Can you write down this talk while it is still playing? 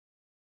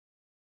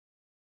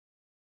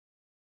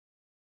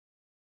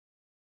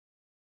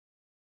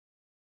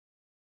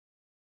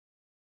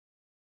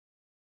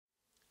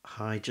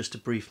Hi, just a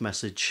brief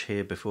message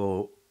here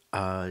before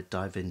I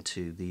dive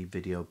into the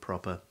video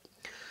proper.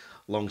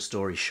 Long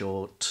story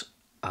short,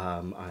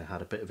 I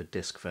had a bit of a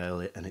disk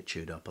failure and it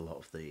chewed up a lot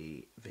of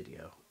the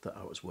video that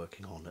I was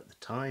working on at the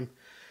time.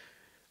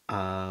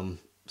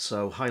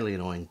 So highly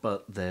annoying,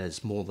 but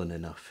there's more than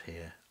enough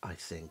here, I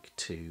think,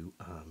 to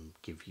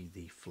give you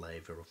the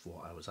flavour of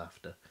what I was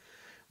after.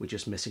 We're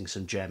just missing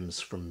some gems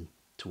from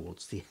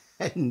towards the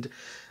end,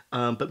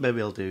 but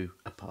maybe I'll do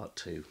a part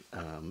two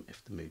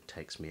if the mood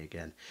takes me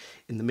again.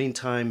 In the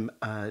meantime,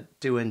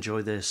 do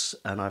enjoy this,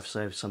 and I've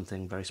saved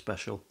something very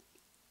special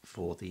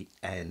for the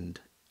end,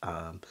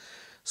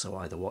 so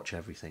either watch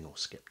everything or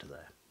skip to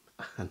there,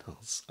 and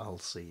I'll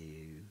see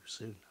you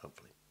soon,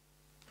 hopefully.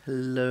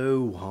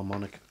 Hello,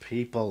 harmonica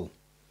people.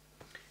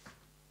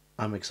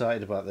 I'm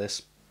excited about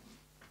this.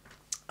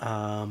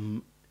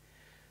 I've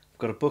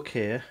got a book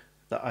here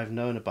that I've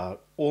known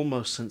about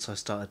almost since I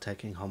started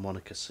taking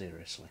harmonica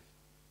seriously.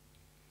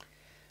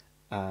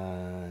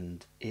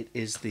 And it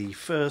is the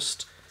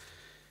first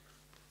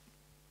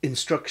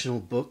instructional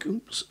book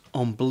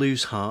on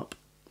blues harp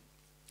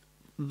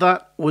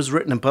that was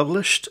written and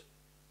published.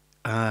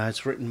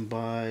 It's written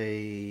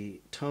by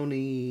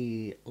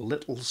Tony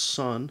Little's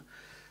son,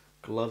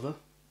 Glover,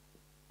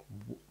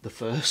 the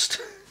first.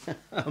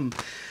 And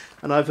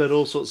I've heard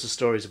all sorts of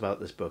stories about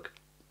this book.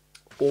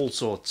 All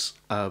sorts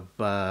of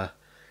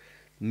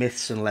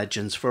myths and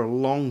legends. For a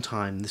long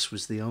time, this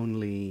was the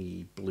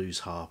only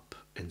blues harp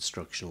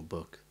instructional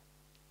book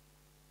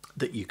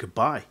that you could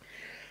buy.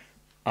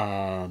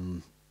 I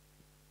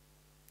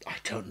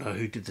don't know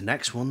who did the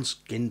next ones.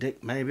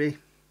 Gindick, maybe.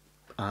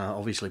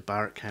 Obviously,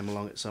 Barrett came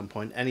along at some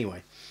point.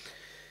 Anyway,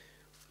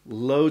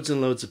 loads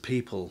and loads of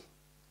people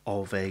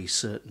of a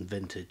certain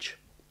vintage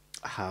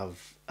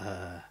have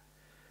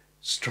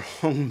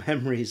strong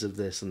memories of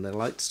this, and they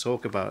like to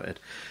talk about it.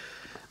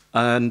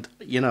 And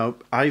you know,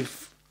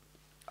 I've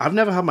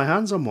never had my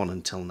hands on one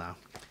until now.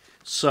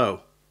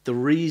 So the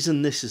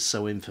reason this is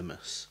so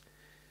infamous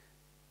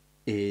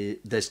is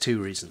there's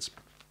two reasons.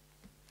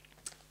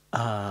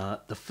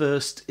 The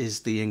first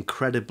is the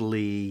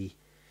incredibly,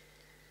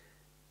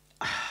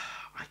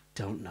 I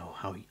don't know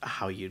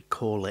how you'd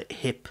call it,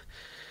 hip,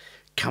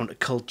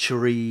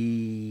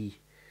 counterculture-y,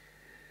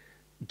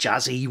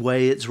 jazzy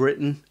way it's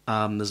written.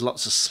 There's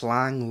lots of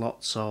slang,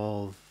 lots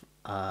of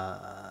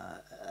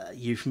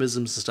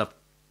euphemisms and stuff.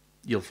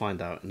 You'll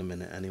find out in a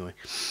minute anyway.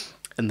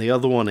 And the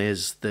other one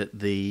is that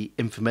the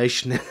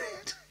information in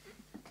it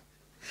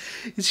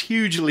is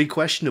hugely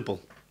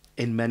questionable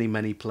in many,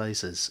 many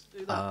places.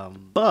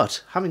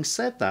 But having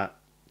said that,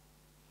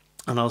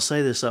 and I'll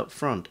say this up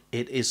front,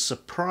 it is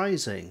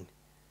surprising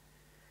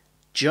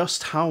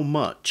just how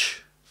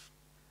much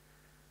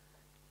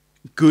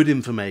good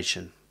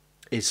information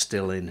is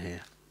still in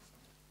here.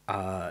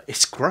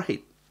 It's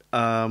great.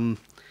 I'm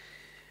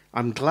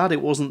glad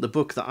it wasn't the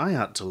book that I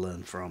had to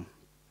learn from,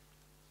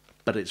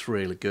 but it's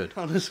really good.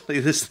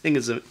 Honestly, this thing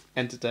has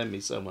entertained me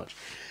so much.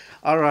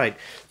 All right,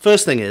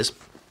 first thing is,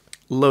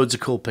 loads of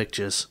cool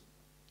pictures.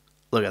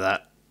 Look at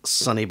that,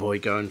 Sonny Boy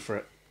going for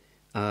it.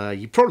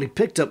 You probably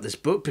picked up this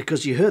book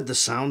because you heard the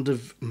sound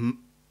of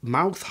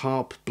mouth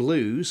harp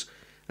blues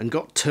and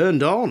got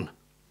turned on.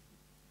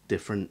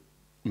 Different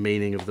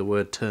meaning of the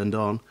word turned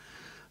on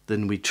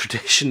than we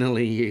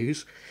traditionally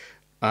use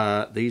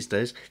these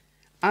days.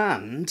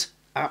 And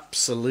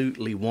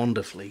absolutely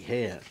wonderfully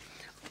here,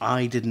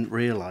 I didn't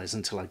realise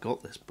until I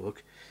got this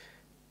book,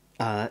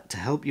 to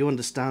help you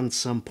understand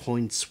some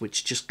points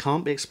which just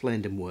can't be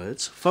explained in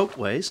words,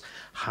 Folkways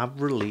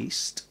have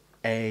released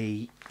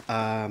an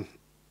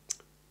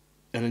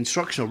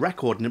instructional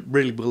record, and it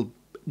really will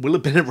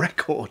have been a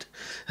record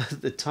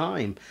at the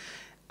time.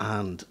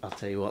 And I'll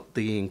tell you what,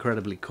 the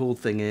incredibly cool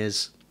thing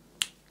is,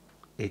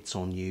 it's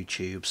on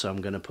YouTube, so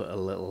I'm going to put a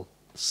little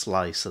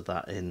slice of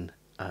that in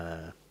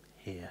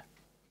here.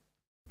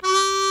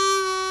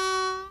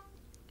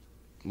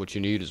 What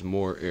you need is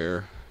more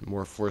air,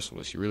 more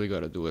forcefulness. You really got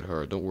to do it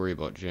hard. Don't worry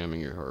about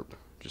jamming your harp.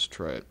 Just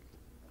try it.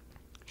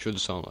 It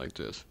should sound like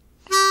this.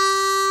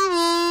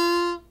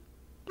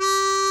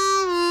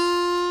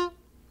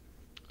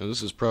 Now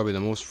this is probably the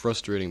most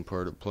frustrating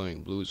part of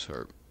playing blues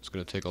harp. It's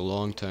going to take a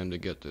long time to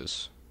get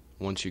this.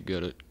 Once you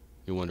get it,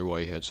 you wonder why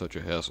you had such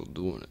a hassle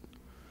doing it.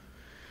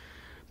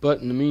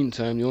 But in the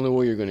meantime, the only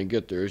way you're going to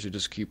get there is you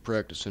just keep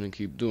practicing and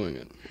keep doing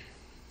it.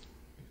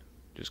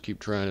 Just keep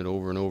trying it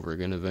over and over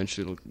again.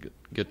 Eventually it'll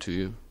get to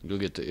you. You'll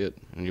get to it,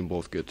 and you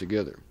both get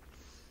together.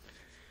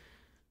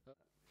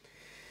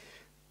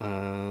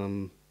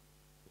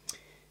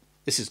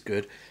 This is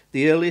good.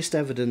 The earliest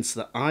evidence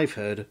that I've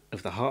heard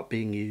of the harp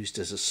being used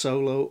as a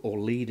solo or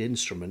lead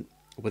instrument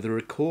were the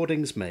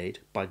recordings made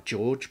by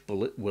George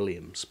Bullitt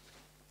Williams.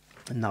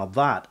 And now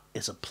that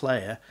is a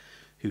player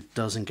who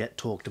doesn't get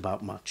talked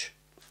about much.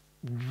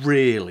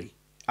 Really.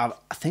 I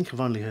think I've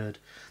only heard...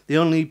 The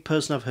only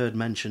person I've heard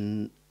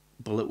mention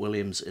Bullitt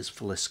Williams is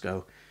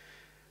Falisco.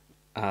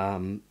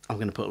 I'm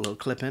going to put a little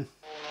clip in.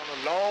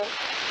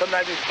 Something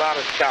like this about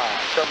a star.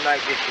 Something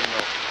like this, you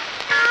know.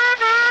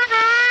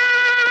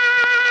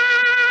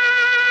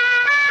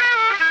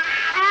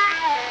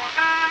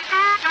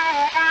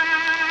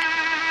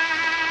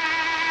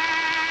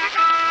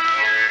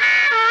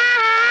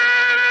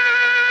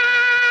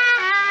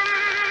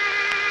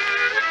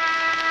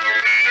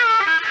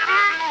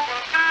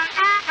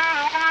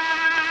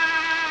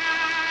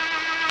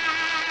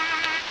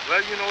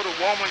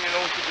 woman, you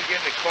know, she begin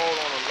to call on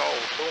the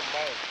Lord, so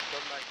moan,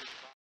 something like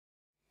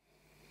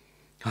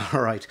this.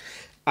 All right.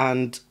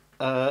 And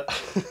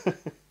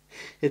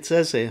it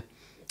says here,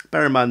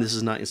 bear in mind this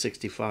is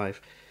 1965,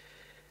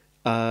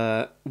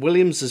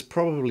 Williams is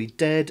probably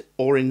dead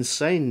or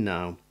insane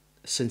now,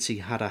 since he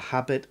had a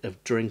habit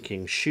of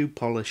drinking shoe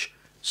polish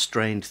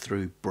strained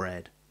through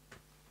bread.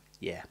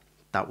 Yeah,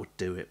 that would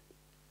do it.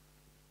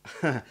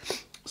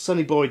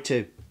 Sonny Boy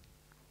 2.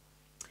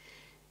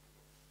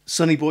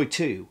 Sonny Boy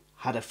 2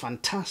 had a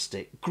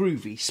fantastic,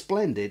 groovy,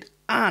 splendid,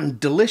 and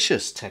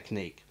delicious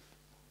technique.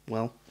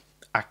 Well,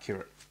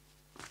 accurate.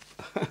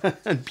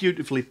 And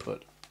beautifully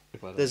put.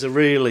 There's a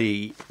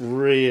really,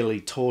 really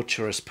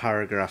torturous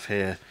paragraph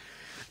here.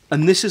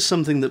 And this is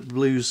something that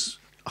blues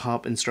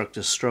harp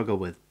instructors struggle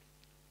with.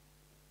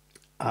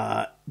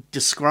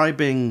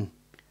 Describing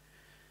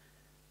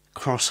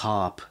cross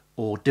harp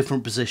or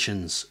different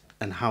positions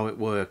and how it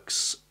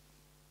works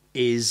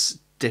is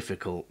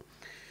difficult.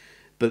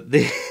 But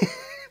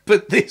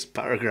this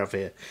paragraph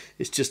here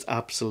is just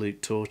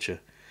absolute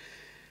torture.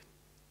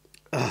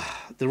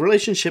 The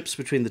relationships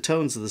between the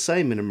tones are the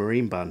same in a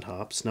marine band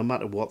harps, no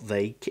matter what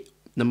they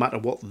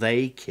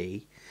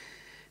key.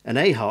 An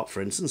A harp,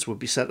 for instance, would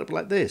be set up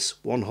like this: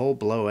 1 hole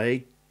blow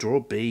A, draw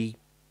B,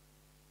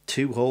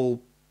 2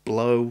 hole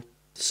blow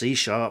C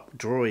sharp,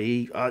 draw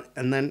E,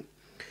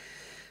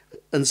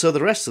 and so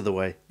the rest of the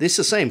way. This is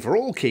the same for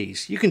all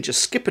keys. You can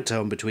just skip a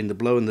tone between the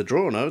blow and the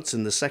draw notes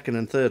in the second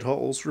and third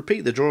holes,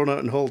 repeat the draw note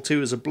in hole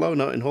 2 as a blow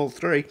note in hole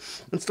 3,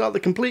 and start the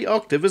complete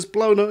octave as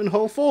blow note in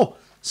hole 4.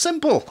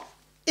 Simple!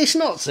 It's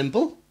not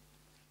simple.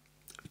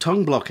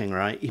 Tongue blocking,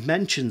 right? He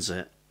mentions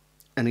it,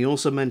 and he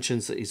also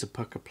mentions that he's a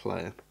pucker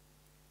player,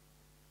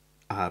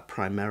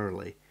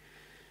 primarily.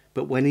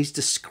 But when he's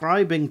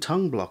describing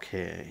tongue block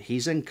here,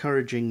 he's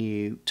encouraging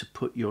you to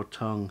put your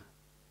tongue...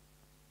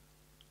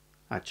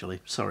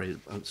 Actually, sorry,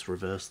 it's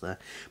reversed there.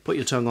 Put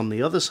your tongue on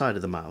the other side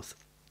of the mouth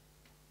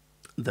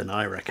than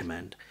I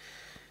recommend.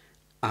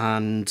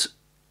 And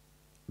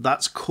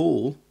that's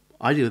cool.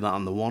 I do that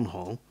on the 1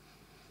 hole.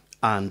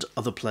 And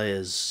other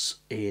players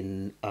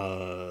in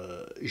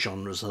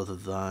genres other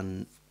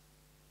than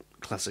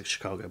classic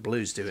Chicago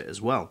blues do it as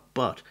well.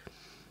 But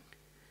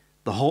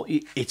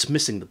it's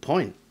missing the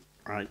point,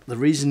 right? The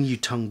reason you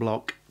tongue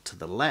block to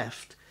the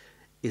left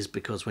is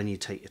because when you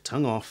take your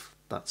tongue off,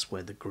 that's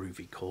where the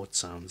groovy chord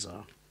sounds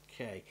are.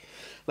 Okay,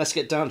 let's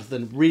get down to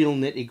the real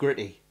nitty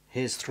gritty.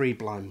 Here's 3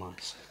 Blind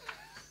Mice.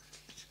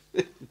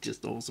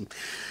 Just awesome.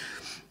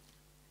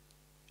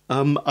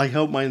 I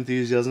hope my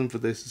enthusiasm for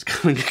this is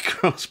coming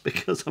across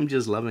because I'm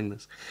just loving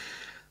this.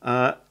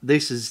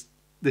 This is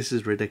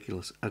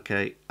ridiculous.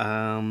 Okay.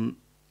 As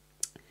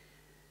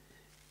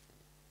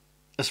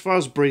far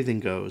as breathing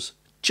goes,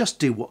 just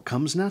do what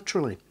comes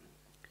naturally.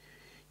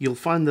 You'll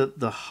find that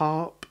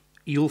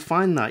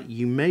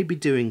you may be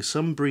doing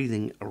some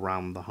breathing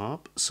around the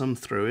harp, some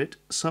through it,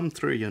 some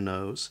through your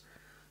nose.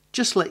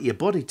 Just let your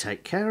body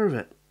take care of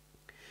it.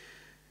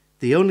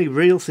 The only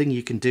real thing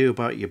you can do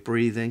about your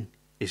breathing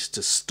is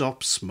to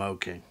stop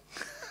smoking.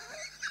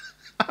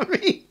 I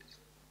mean,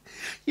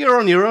 you're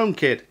on your own,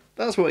 kid.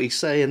 That's what he's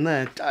saying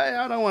there.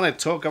 I don't want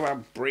to talk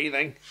about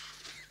breathing.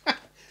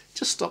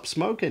 Just stop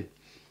smoking.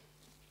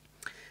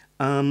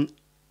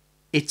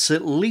 It's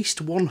at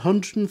least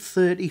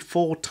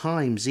 134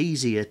 times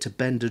easier to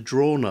bend a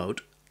draw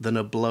note than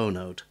a blow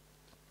note.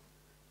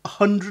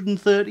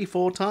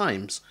 134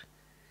 times.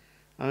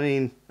 I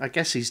mean, I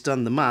guess he's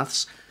done the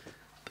maths,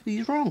 but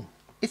he's wrong.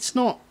 It's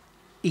not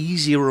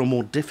easier or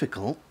more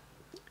difficult.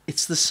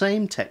 It's the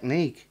same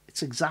technique.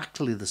 It's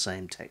exactly the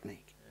same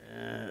technique.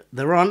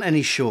 There aren't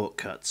any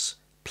shortcuts.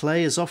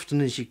 Play as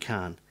often as you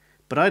can.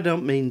 But I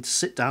don't mean to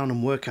sit down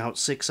and work out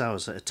 6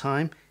 hours at a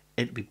time.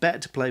 It'd be better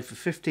to play for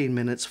 15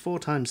 minutes 4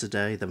 times a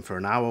day than for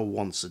an hour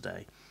once a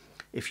day.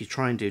 If you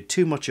try and do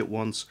too much at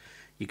once,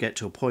 you get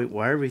to a point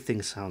where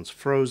everything sounds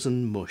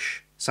frozen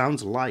mush.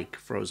 Sounds like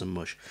frozen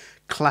mush,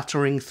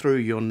 clattering through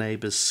your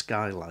neighbour's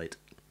skylight.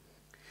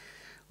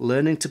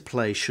 Learning to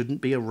play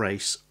shouldn't be a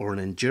race or an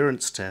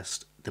endurance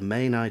test. The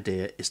main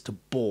idea is to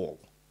ball.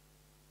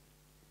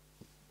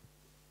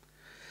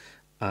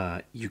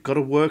 You've got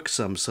to work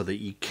some so that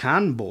you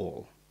can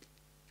ball.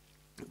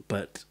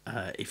 But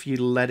if you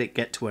let it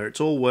get to where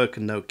it's all work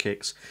and no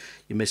kicks,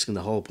 you're missing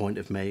the whole point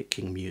of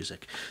making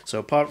music. So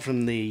apart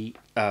from the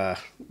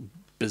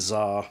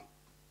bizarre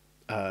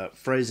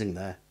phrasing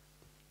there,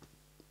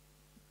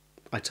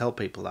 I tell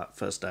people that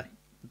first day.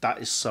 That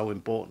is so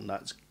important.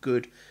 That's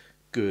good,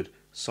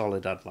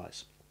 solid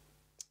advice.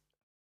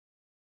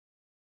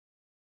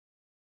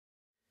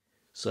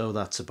 So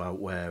that's about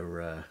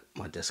where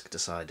my disc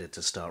decided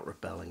to start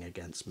rebelling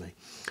against me.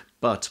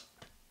 But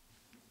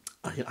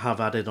I have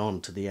added on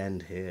to the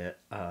end here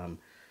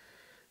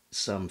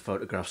some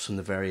photographs from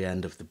the very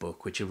end of the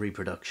book, which are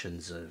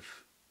reproductions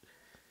of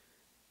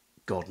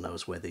God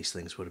knows where these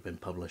things would have been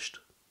published.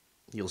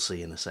 You'll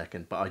see in a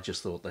second, but I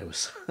just thought they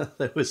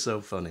were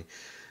so funny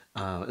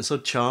and so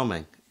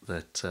charming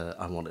that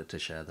I wanted to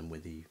share them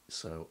with you.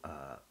 So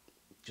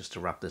just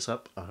to wrap this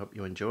up, I hope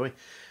you enjoy,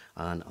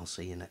 and I'll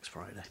see you next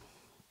Friday.